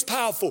feels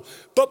powerful.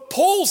 But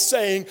Paul's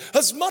saying,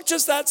 as much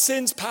as that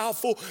sin's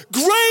powerful,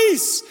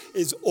 grace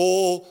is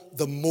all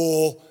the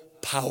more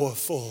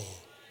powerful.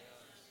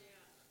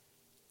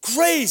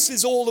 Grace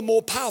is all the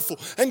more powerful.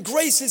 And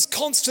grace is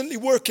constantly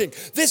working.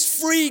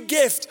 This free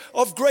gift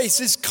of grace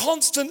is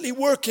constantly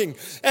working.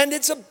 And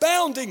it's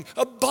abounding,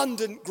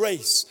 abundant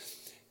grace.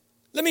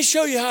 Let me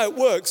show you how it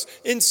works.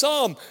 In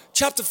Psalm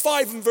chapter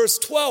 5 and verse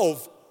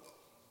 12,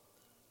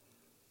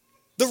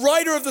 the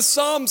writer of the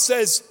Psalm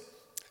says,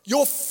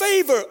 your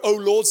favor, O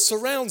Lord,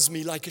 surrounds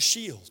me like a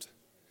shield.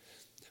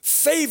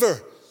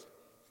 Favor,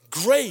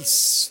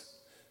 grace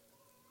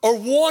are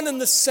one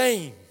and the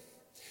same.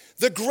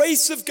 The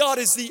grace of God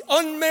is the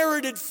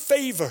unmerited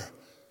favor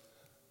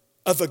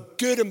of a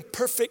good and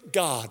perfect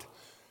God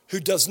who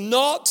does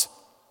not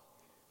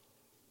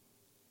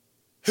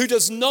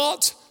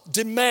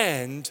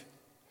demand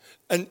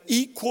an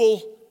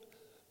equal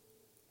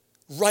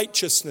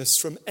righteousness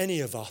from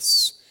any of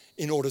us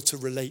in order to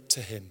relate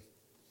to him.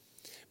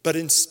 But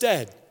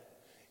instead,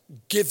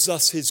 gives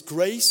us his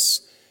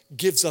grace,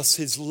 gives us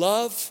his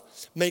love,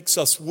 makes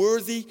us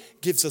worthy,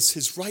 gives us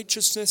his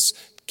righteousness,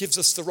 gives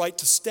us the right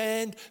to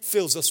stand,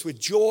 fills us with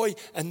joy,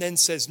 and then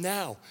says,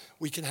 now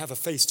we can have a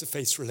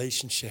face-to-face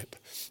relationship,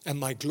 and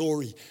my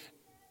glory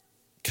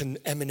can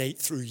emanate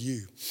through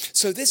you.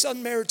 So this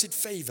unmerited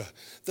favor,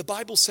 the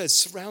Bible says,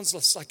 surrounds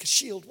us like a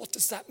shield. What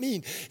does that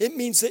mean? It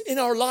means that in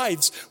our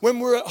lives, when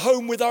we're at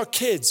home with our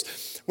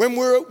kids, when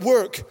we're at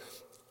work,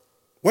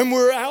 when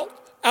we're out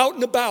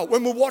and about,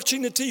 when we're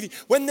watching the TV,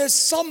 when there's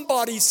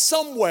somebody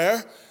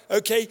somewhere,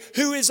 okay,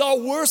 who is our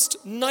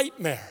worst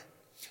nightmare.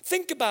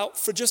 Think about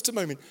for just a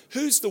moment,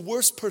 who's the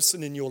worst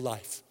person in your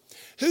life?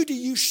 Who do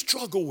you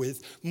struggle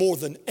with more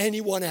than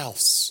anyone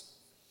else?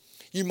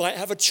 You might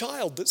have a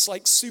child that's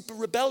like super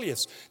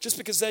rebellious. Just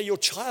because they're your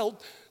child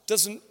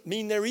doesn't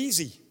mean they're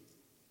easy.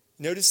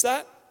 Notice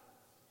that?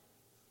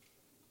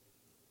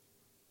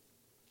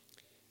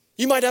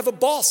 You might have a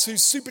boss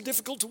who's super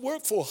difficult to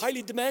work for,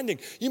 highly demanding.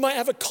 You might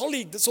have a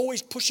colleague that's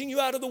always pushing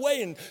you out of the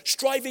way and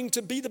striving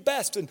to be the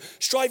best and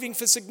striving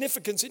for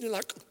significance. And you're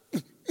like,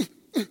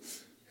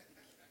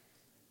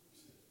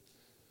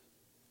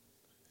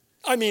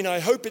 I mean, I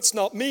hope it's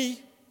not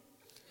me.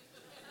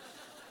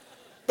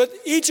 But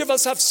each of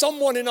us have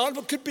someone in our,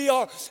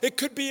 it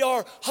could be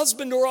our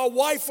husband or our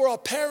wife or our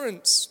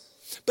parents.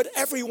 But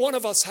every one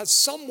of us has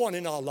someone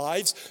in our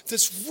lives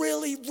that's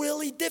really,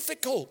 really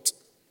difficult.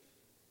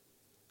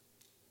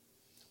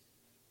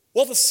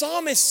 Well, the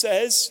psalmist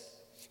says,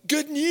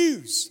 good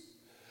news.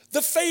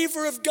 The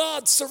favor of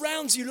God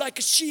surrounds you like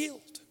a shield.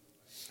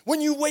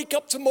 When you wake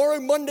up tomorrow,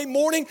 Monday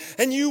morning,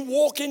 and you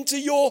walk into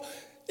your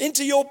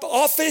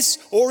office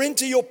or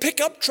into your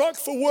pickup truck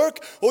for work,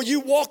 or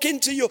you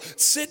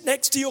sit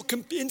next to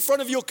in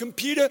front of your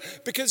computer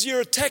because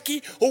you're a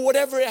techie or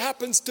whatever it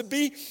happens to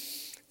be,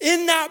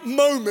 in that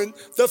moment,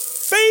 the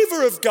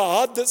favor of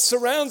God that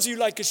surrounds you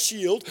like a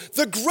shield,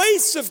 the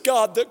grace of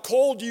God that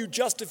called you,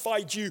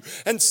 justified you,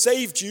 and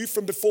saved you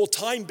from before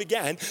time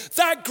began,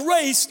 that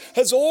grace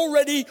has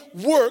already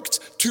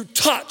worked to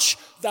touch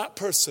that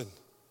person.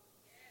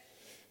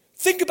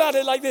 Think about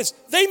it like this.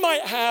 They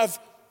might have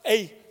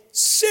a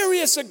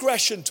serious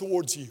aggression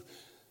towards you.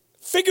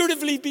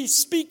 Figuratively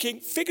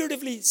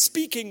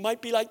speaking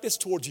might be like this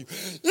towards you.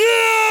 Yeah!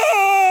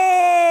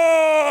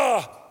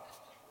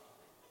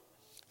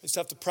 I used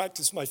to have to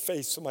practice my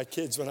face for my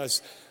kids when I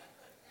was...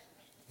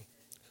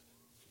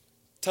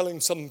 telling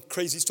some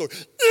crazy story.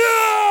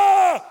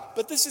 Ah!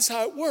 But this is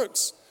how it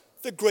works.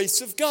 The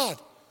grace of God.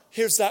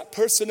 Here's that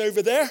person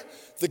over there.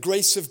 The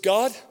grace of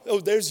God. Oh,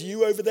 there's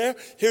you over there.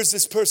 Here's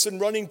this person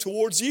running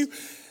towards you.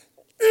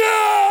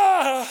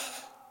 Ah!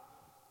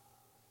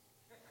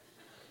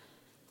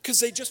 Because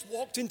they just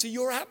walked into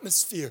your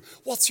atmosphere.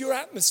 What's your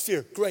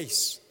atmosphere?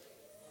 Grace.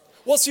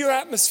 What's your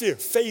atmosphere?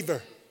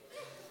 Favor.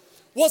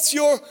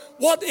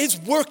 What is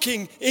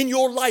working in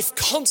your life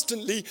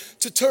constantly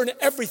to turn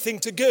everything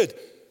to good?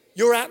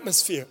 Your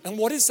atmosphere. And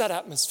what is that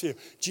atmosphere?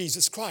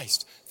 Jesus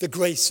Christ, the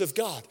grace of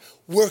God,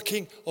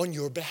 working on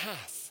your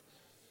behalf.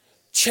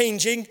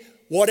 Changing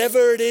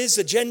whatever it is,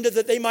 agenda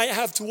that they might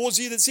have towards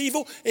you that's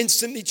evil,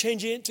 instantly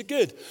changing it to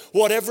good.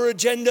 Whatever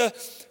agenda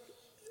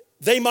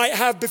they might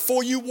have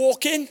before you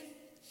walk in,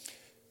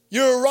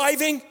 you're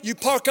arriving, you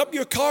park up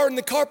your car in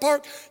the car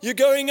park, you're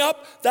going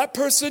up, that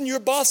person, your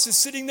boss is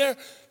sitting there.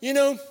 You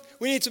know,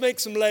 we need to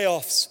make some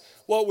layoffs.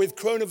 Well, with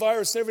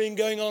coronavirus and everything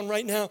going on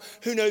right now,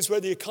 who knows where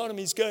the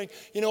economy's going?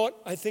 You know what?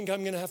 I think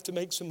I'm going to have to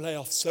make some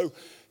layoffs. So,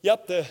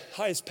 yep, the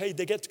highest paid,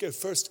 they get to go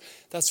first.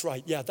 That's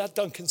right. Yeah, that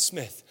Duncan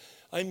Smith,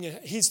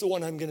 he's the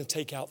one I'm going to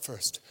take out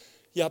first.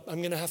 Yep, I'm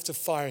going to have to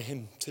fire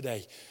him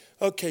today.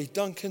 Okay,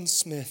 Duncan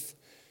Smith.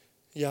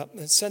 Yeah,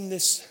 send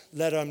this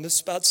letter. I'm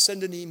just about to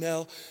send an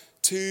email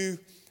to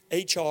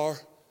HR,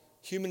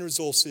 Human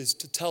Resources,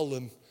 to tell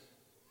them,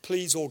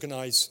 please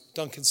organize,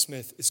 Duncan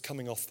Smith is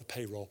coming off the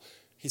payroll.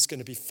 He's going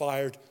to be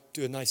fired,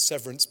 do a nice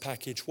severance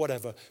package,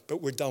 whatever,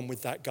 but we're done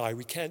with that guy.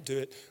 We can't do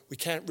it. We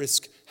can't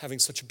risk having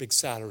such a big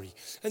salary.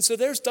 And so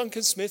there's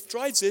Duncan Smith,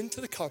 drives into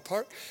the car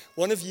park.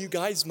 One of you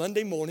guys,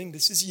 Monday morning,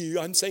 this is you.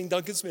 I'm saying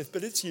Duncan Smith,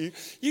 but it's you.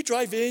 You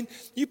drive in,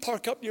 you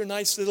park up your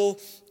nice little,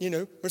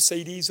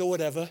 Mercedes or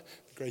whatever,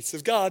 the grace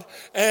of God,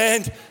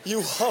 and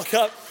you walk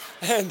up,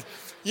 and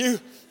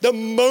the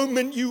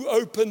moment you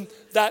open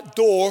that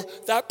door,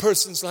 that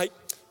person's like,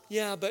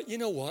 yeah, but you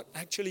know what?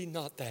 Actually,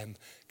 not them,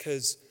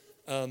 because,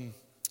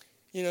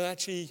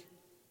 actually,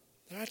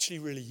 they're actually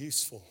really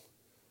useful.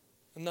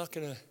 Not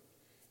them.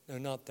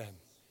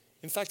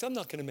 In fact, I'm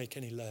not going to make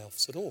any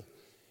layoffs at all.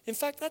 In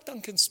fact, that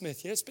Duncan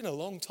Smith, it's been a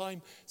long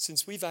time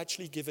since we've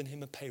actually given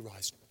him a pay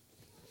rise.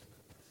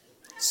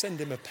 Send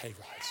him a pay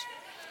rise.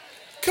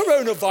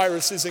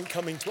 Coronavirus isn't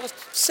coming to us.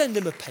 Send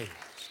him a pay rise.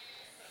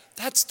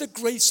 That's the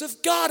grace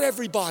of God,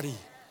 everybody.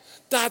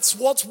 That's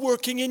what's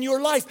working in your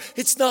life.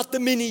 It's not the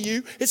mini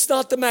you. It's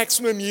not the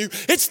maximum you.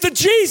 It's the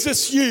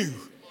Jesus you.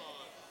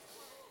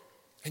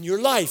 And your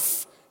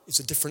life is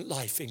a different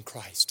life in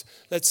Christ.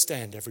 Let's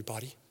stand,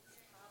 everybody.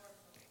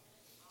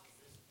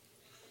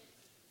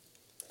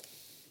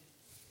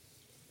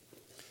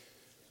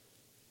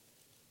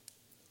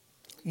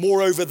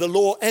 Moreover, the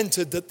law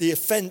entered that the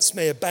offense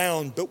may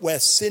abound, but where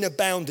sin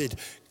abounded,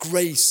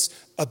 grace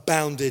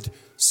abounded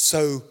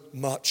so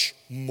much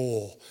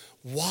more.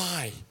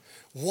 Why?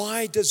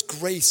 Why does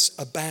grace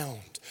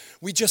abound?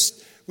 We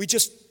just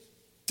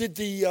did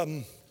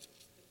the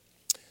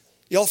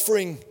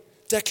offering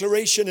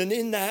declaration, and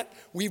in that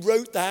we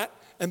wrote that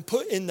and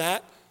put in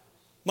that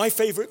my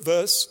favorite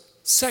verse,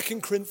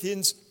 2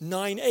 Corinthians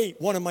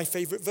 9:8, one of my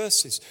favorite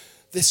verses.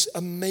 This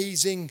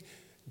amazing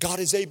God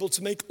is able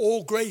to make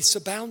all grace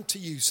abound to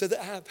you, so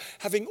that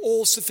having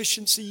all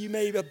sufficiency you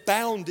may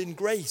abound in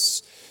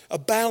grace,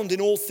 abound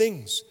in all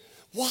things.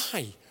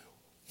 Why?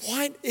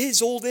 Why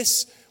is all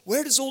this?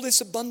 Where does all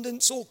this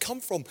abundance all come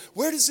from?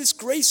 Where does this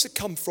grace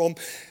come from?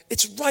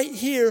 It's right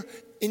here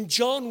in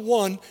John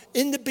 1.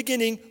 In the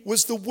beginning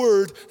was the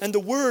Word, and the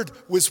Word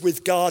was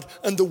with God,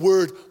 and the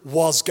Word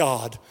was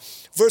God.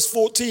 Verse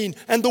 14,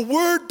 and the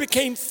Word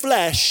became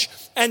flesh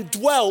and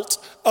dwelt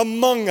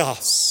among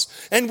us.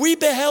 And we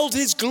beheld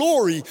his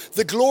glory,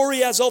 the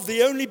glory as of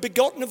the only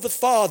begotten of the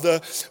Father,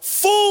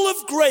 full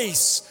of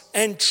grace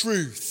and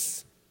truth.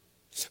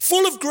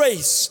 Full of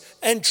grace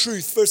and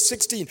truth. Verse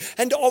 16,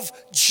 and of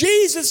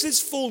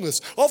Jesus'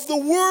 fullness, of the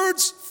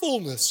Word's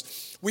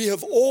fullness, we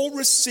have all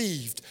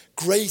received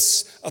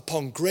grace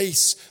upon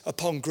grace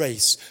upon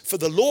grace. For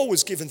the law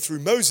was given through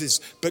Moses,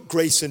 but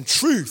grace and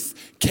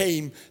truth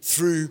came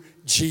through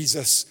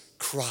Jesus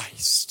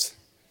Christ.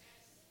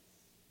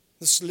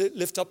 Let's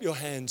lift up your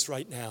hands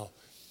right now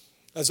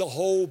as a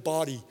whole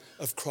body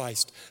of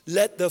Christ.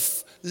 Let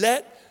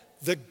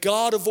the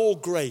God of all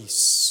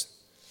grace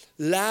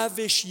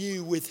lavish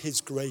you with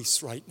his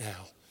grace right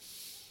now.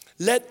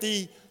 Let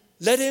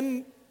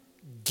him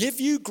give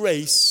you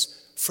grace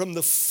from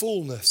the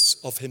fullness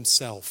of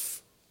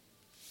himself.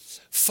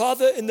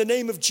 Father, in the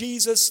name of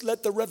Jesus,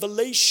 let the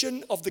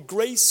revelation of the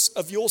grace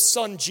of your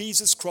Son,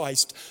 Jesus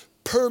Christ,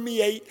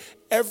 permeate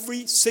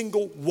every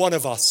single one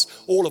of us,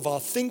 all of our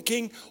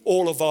thinking,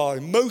 all of our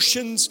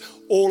emotions,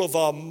 all of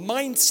our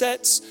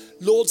mindsets,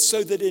 Lord,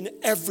 so that in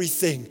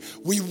everything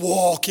we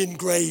walk in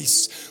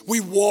grace. We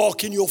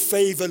walk in your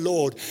favor,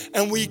 Lord,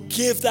 and we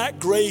give that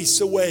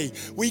grace away.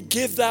 We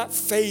give that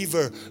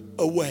favor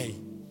away.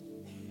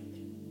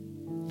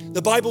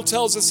 The Bible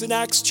tells us in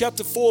Acts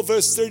chapter 4,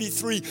 verse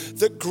 33,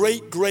 that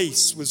great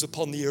grace was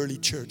upon the early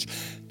church.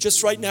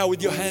 Just right now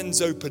with your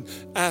hands open,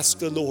 ask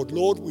the Lord,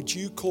 Lord, would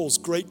you cause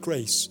great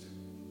grace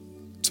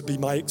to be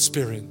my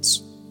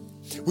experience.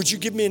 Would you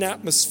give me an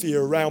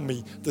atmosphere around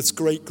me that's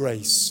great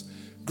grace?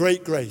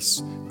 Great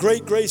grace.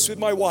 Great grace with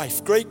my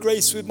wife. Great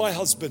grace with my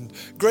husband.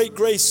 Great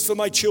grace for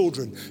my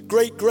children.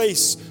 Great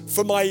grace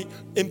for my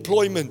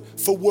employment,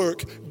 for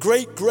work.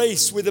 Great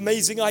grace with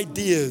amazing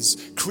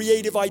ideas,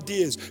 creative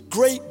ideas.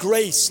 Great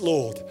grace,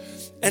 Lord.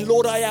 And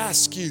Lord, I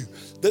ask you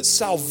that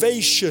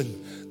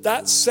salvation,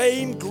 that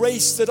same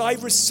grace that I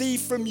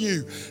receive from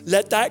you,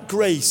 let that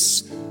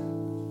grace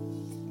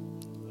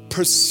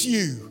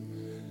pursue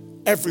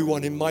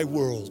everyone in my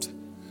world.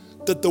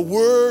 That the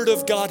Word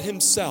of God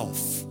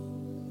Himself,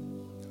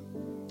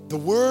 the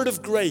word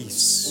of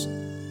grace,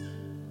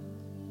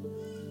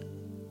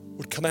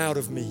 would come out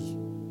of me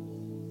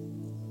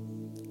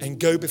and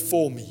go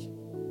before me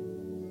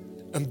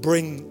and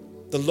bring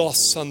the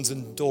lost sons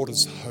and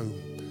daughters home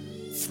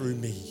through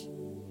me.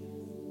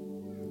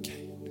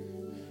 Okay.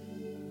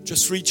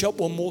 Just reach up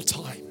one more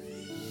time.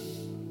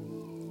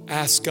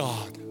 Ask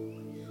God.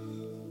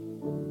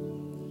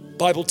 The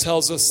Bible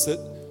tells us that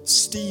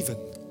Stephen,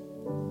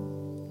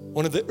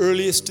 one of the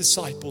earliest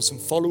disciples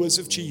and followers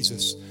of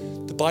Jesus,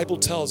 the Bible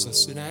tells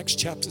us in Acts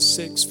chapter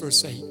 6,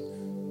 verse 8,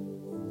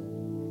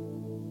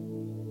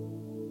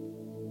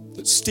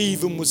 that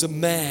Stephen was a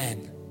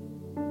man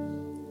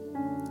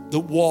that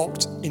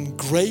walked in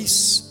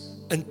grace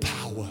and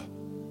power,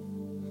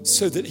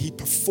 so that he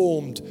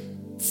performed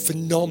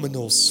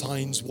phenomenal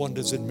signs,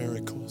 wonders, and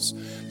miracles.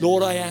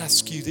 Lord, I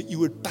ask you that you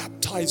would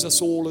baptize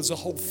us all as a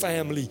whole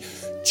family,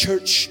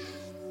 church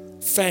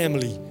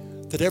family,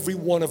 that every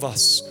one of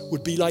us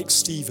would be like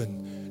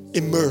Stephen,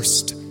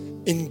 immersed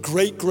in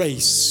great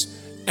grace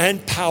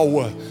and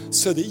power,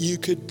 so that you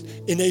could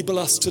enable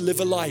us to live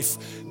a life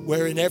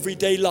where in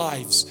everyday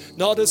lives,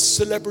 not as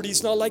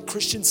celebrities, not like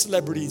Christian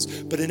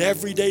celebrities, but in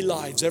everyday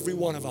lives, every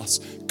one of us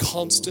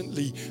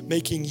constantly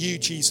making you,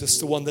 Jesus,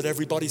 the one that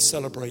everybody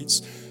celebrates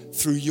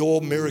through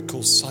your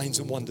miracles, signs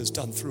and wonders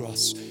done through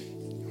us.